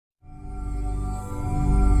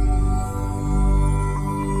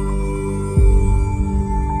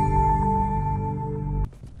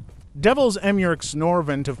DevilzMU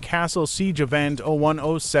Norvent of Castle Siege Event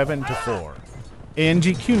 0107-4. ANG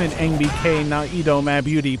Kunin NBK na Ido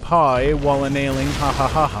Mabuti Pai Wallanailing ha ha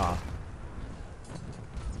ha ha.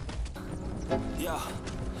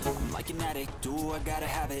 I'm like an addict, do I gotta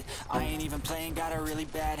have it. I ain't even playing, got a really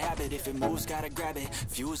bad habit. If it moves, gotta grab it.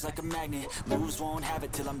 Fuse like a magnet, lose won't have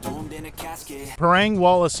it till I'm doomed in a casket. Parang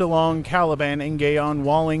Walla Silong Caliban Ngayon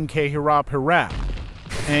Walling Kahirap Hirap.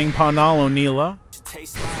 Ang Panalo Nila. I'ma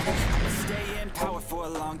stay in power for a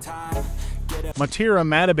long time. Matira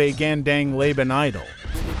Matabe Gandang Laban Idol.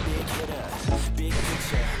 Really big hitter, big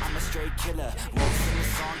picture. I'm a straight killer. Won't sing a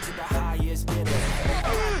song to the highest bidder.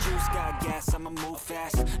 Got juice, got gas, I'ma move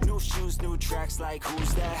fast. New shoes, new tracks, like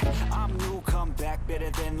who's that? I'm new, come back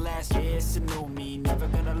better than last. Yeah, it's a new me, never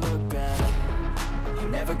gonna look back.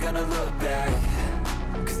 I'm never gonna look back.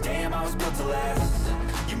 Cause damn, I was built to last.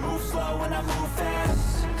 You move slow and I move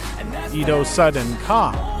fast. And that's Ido Sudden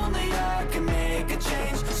Ka. only I can make a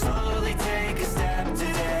change. Slowly take a step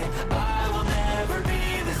today. I will never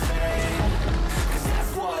be the same. Cause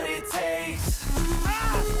that's what it takes.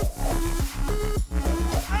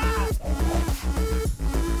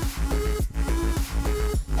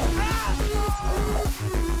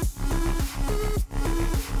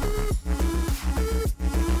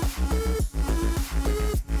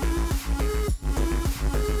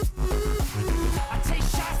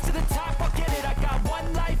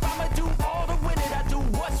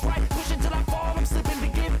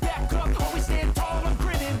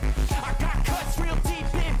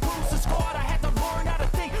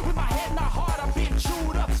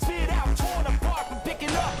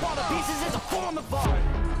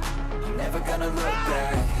 Never gonna look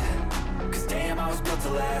back. Cause damn, I was built to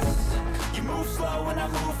last. You move slow and I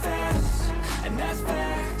move fast. And that's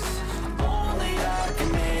facts. Only I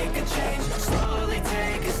can make a change. Slowly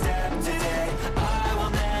take a step today. I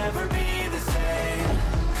will never be the same.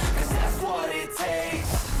 Cause that's what it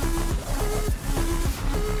takes.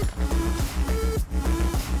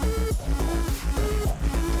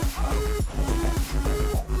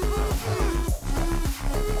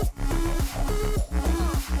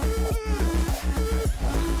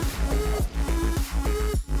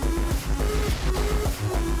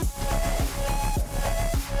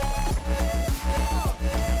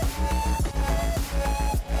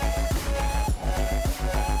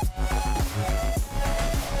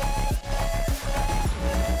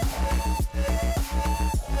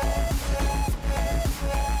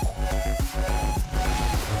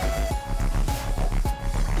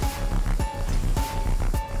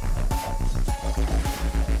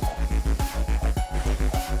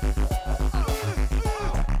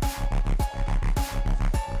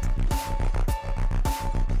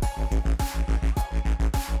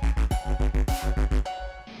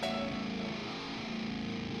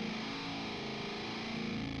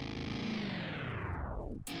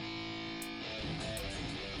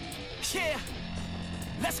 Yeah,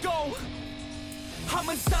 let's go. I'm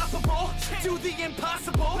unstoppable, do the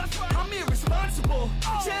impossible. I'm irresponsible,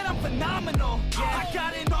 yet I'm phenomenal. I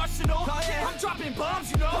got an arsenal, I'm dropping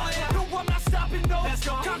bombs, you know. No, I'm not stopping, no.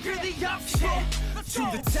 Conquer the obstacle.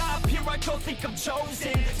 To the top, here I go, think I'm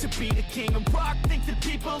chosen to be the king of rock, think the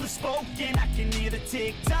people have spoken. I can hear the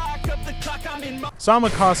tick-tock of the clock, I'm in my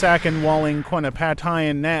Samakasakan Walling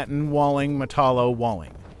Quinapatayan Natin Walling Matalo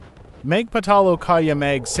Walling. Meg Patalo Kaya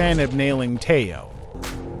Meg Sanib Nailing Teo.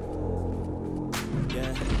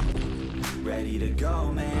 Yeah, ready to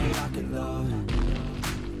go, man, rock and low.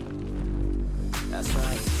 That's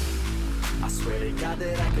right, I swear to God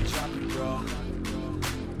that I could drop and grow.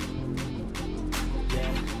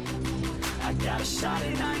 Yeah, I got a shot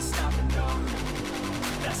and I ain't stopping, no.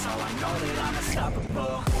 That's how I know that I'm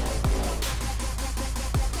unstoppable.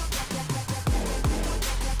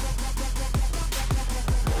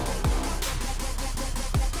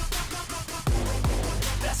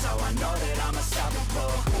 That's how I know that I'm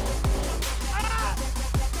unstoppable.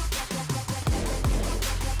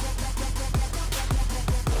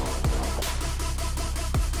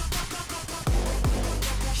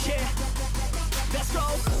 Yeah, let's go.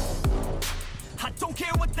 I don't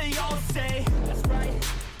care what they all say. That's right.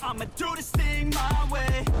 I'ma do this thing my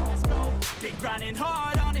way. Let's go. Been grinding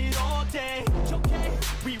hard on it all day. Okay.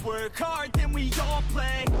 We work hard, then we all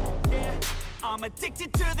play. Yeah. I'm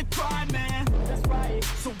addicted to the grind, man. That's right.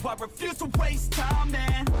 So I refuse to waste time,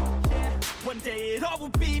 man. Yeah. One day it all will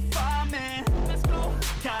be fine, man. Let's go.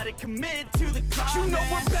 Gotta commit to the climb. You know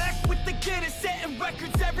we're back with the Guinness, setting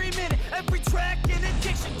records every minute, every track. In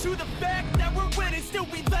addiction to the fact that we're winning, still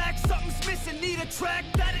we lack something's missing. Need a track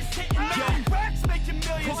that is hitting. Making racks, making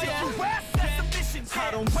millions. Yeah. That's the mission.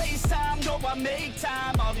 I don't waste time, no I make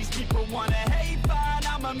time. All these people wanna hate, fine,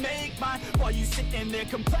 I'ma make mine. While you sitting there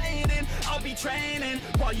complaining, I'll be training.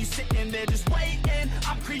 While you sitting there just waiting,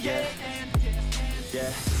 I'm creating.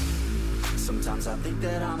 Yeah, sometimes I think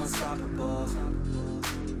that I'm unstoppable.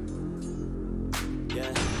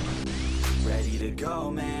 Yeah, ready to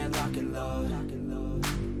go, man, lock and load.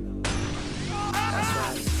 That's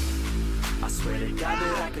right, I swear to God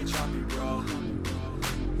that I could drop you, bro.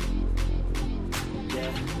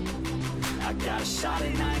 Yeah, I got a shot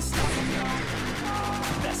and I ain't stopping, no.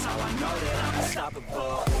 That's how I know that I'm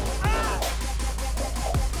unstoppable.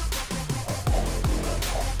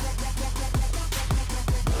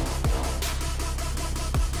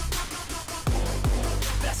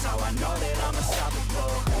 That's how I know that I'm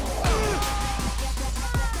unstoppable.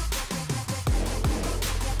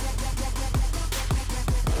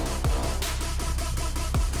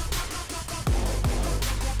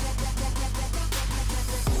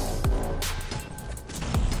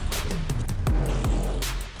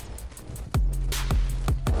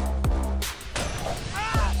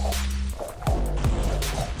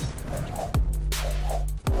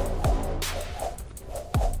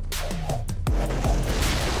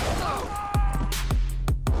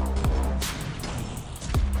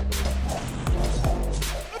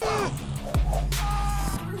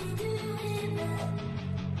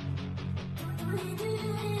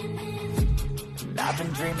 I've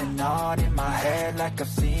been dreaming on in my head like I've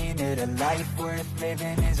seen it. A life worth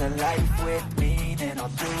living is a life with meaning. I'll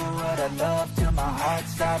do what I love till my heart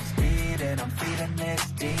stops beating. I'm feeding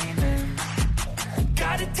this demon.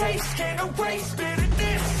 Got a taste, can't erase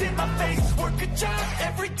bitterness in my face. Work a job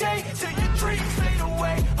every day till your dreams fade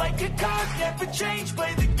away. Like a card, never change.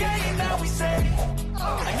 Play the game, now we say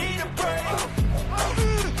I need a break.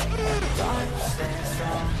 Time to stand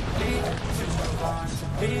strong, need to move on to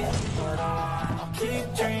be what I want.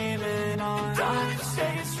 Keep dreaming on. Time to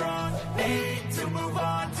stay strong. Need to move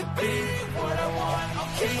on to be what I want. I'll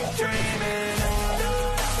keep dreaming on.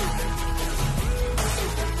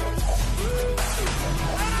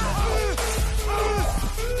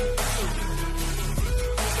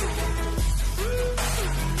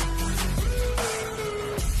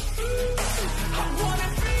 I wanna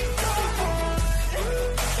be the one.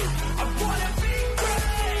 I wanna be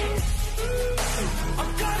great. I'm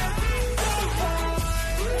gonna be the one.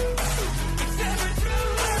 It's never too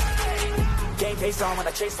late. Game face on when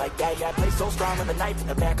I chase like that. Yeah, I play so strong with a knife in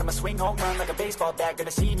the back. I'ma swing home run like a baseball bat.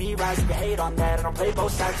 Gonna see me rise, you can hate on that. I don't play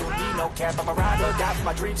both sides, don't need no cap. I'm a ride or die for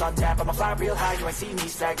my dreams on tap. I'ma fly real high, you ain't see me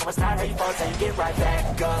slack. No, it's not how you fall, so you get right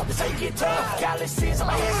back up. That's how you get tough. Calluses on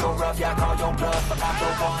my hands so rough, yeah, I call your bluff. I'm not the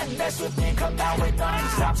one, mess with me and come down with none.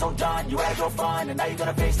 Cause I'm so done, you had your fun. And now you're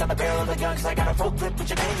gonna face down the barrel of the gun. Cause I got a full clip with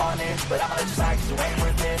your name on it. But I'ma let you slide cause you ain't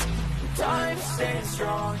worth it. Time to stay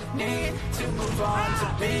strong, need to move on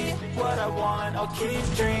to be what I want. I'll keep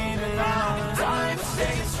dreaming on. Time to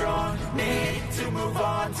stay strong, need to move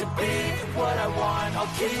on to be what I want. I'll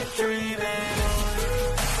keep dreaming on.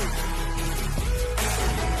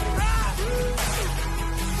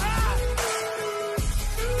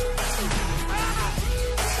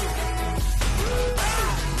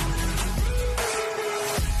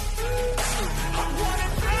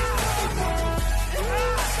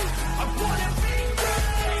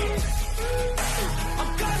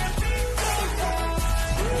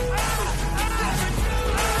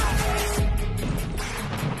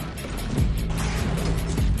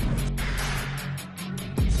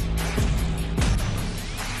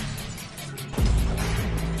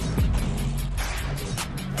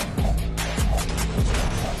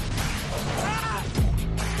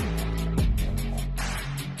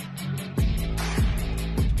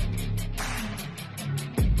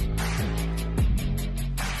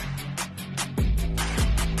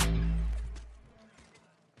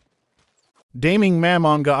 Daming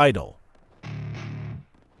Mamonga Idol.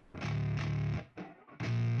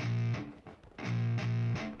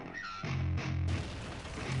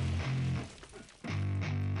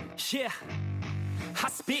 Yeah, I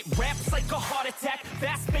spit raps like a heart attack.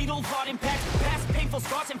 Fast, fatal, hard impact. Past painful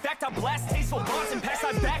scars. In fact, I blast tasteful bars and pass.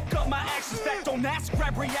 I back up my actions. Fact, don't ask,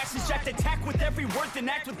 grab reactions. Jacked attack with every word, then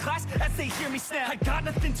act with class as they hear me snap. I got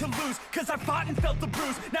nothing to lose, cause I fought and felt the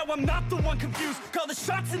bruise. Now I'm not the one confused. Call the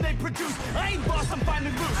shots and they produce. I ain't lost, I'm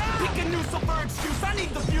finally loose. Pick a new silver excuse. I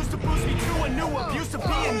need the views to boost me through a new abuse of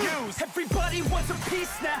being used. Everybody wants a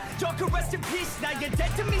piece now. Y'all can rest in peace now. You're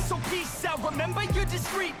dead to me, so peace out. Remember, you're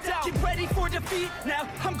discreet out. Get ready for defeat now.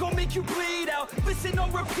 I'm gonna make you bleed out. Listen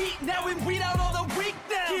on repeat now and weed out all the weak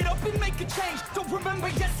now. Get up and make a change. Don't remember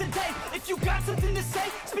yesterday. If you got something to say,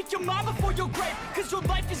 say? Speak your mind before your grave, cause your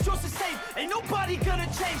life is yours to save. Ain't nobody gonna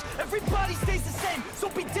change, everybody stays the same. So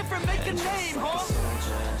be different, make a name, huh?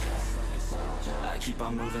 I keep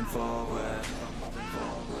on moving forward,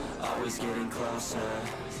 always getting closer.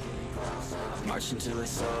 I'm marching till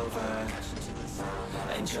it's over,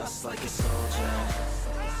 and just like a soldier,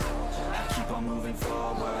 I keep on moving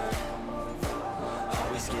forward,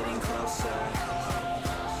 always getting closer.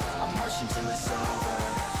 I'm marching till it's over,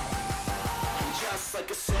 and just like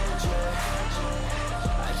a soldier,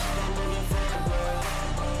 I keep on moving forward,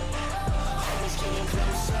 always getting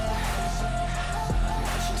closer. I'm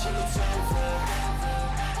marching till it's over,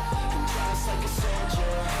 and just like a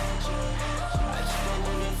soldier, I keep on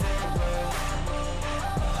moving forward,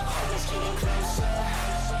 always getting closer.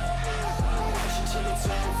 I'm marching till it's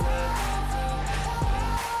over.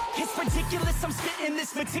 It's ridiculous, I'm spitting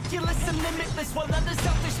this meticulous and limitless, while others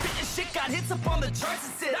out there spitting shit got hits up on the charts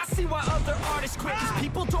and shit. I see why other artists quit, cause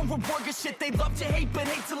people don't reward good shit. They love to hate but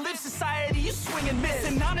hate to live. Society, you swing and miss,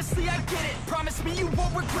 and honestly I get it. Promise me you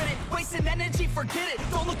won't regret it. Wasting energy, forget it.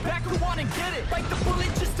 Don't look back, go on and get it. Bite the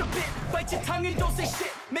bullet just a bit, bite your tongue and don't say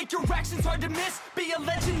shit. Make your actions hard to miss, be a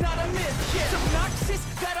legend, not a myth. Yeah. It's obnoxious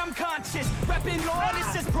that I'm conscious, rapping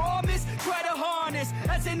honest as promise. Try to harness,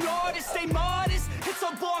 as an artist, stay modest. It's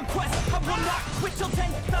a long quest, I will not quit till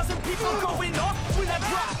 10,000 people going off when I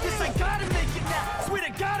drop this. I gotta make it now, swear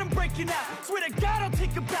to God I'm breaking out. Swear to God I'll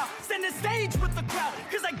take a bow, stand the stage with the crowd,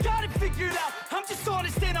 cause I got it figured out. I'm just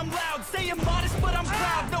honest and I'm loud, staying modest but I'm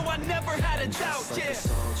proud. No, I never had a doubt, Just like yeah. a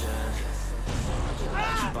soldier, I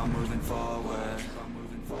keep on moving forward,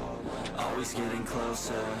 always getting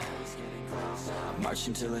closer. I'm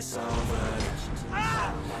marching till it's over,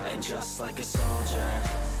 and just like a soldier,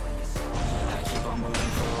 I keep on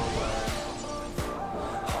moving forward,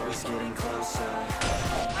 always getting closer.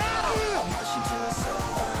 I'm marching till it's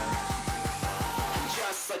over, and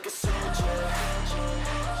just like a soldier,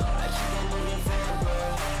 I keep on moving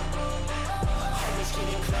forward, always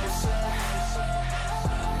getting closer.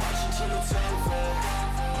 I'm marching till it's over,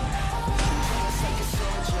 and just like a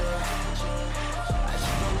soldier, I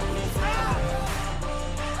keep on moving forward,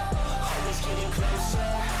 always getting closer.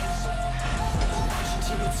 I'm marching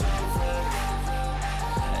till it's over,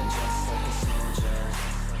 and just like a soldier,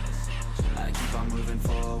 I keep on moving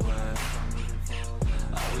forward,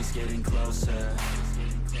 always getting closer.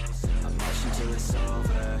 I'm marching till it's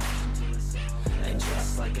over, and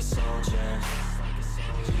just like a soldier,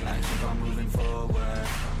 I keep on moving forward,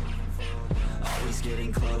 always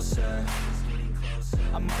getting closer.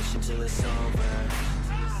 I'm marching till it's over.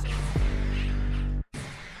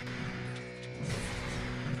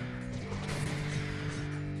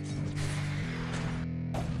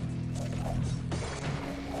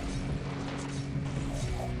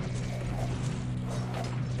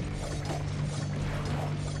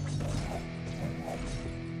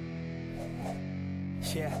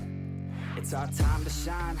 Yeah, it's our time to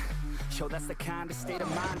shine. Yo, that's the kind of state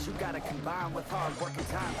of mind you gotta combine with hard work and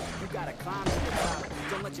time. You gotta climb to the top.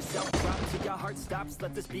 Don't let yourself drop till your heart stops.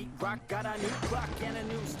 Let this beat rock. Got a new clock and a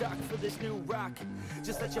new stock for this new rock.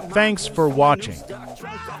 Just let your mind Thanks for watching.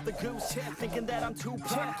 Drunk off the goose, thinking that I'm too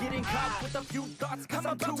pop. Getting caught with a few thoughts, cause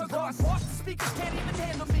I'm too lost. The speakers can't even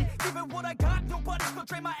handle me. Giving what I got, nobody's gonna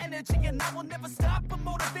drain my energy. And I will never stop, I'm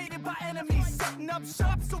motivated by enemies. Setting up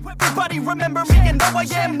shop so everybody remember me. And though I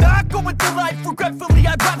am not going through life regretfully,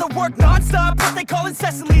 I'd rather work non-stop, what they call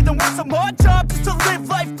incessantly, than work some more job just to live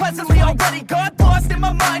life pleasantly. Already got lost in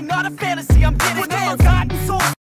my mind, not a fantasy, I'm getting it.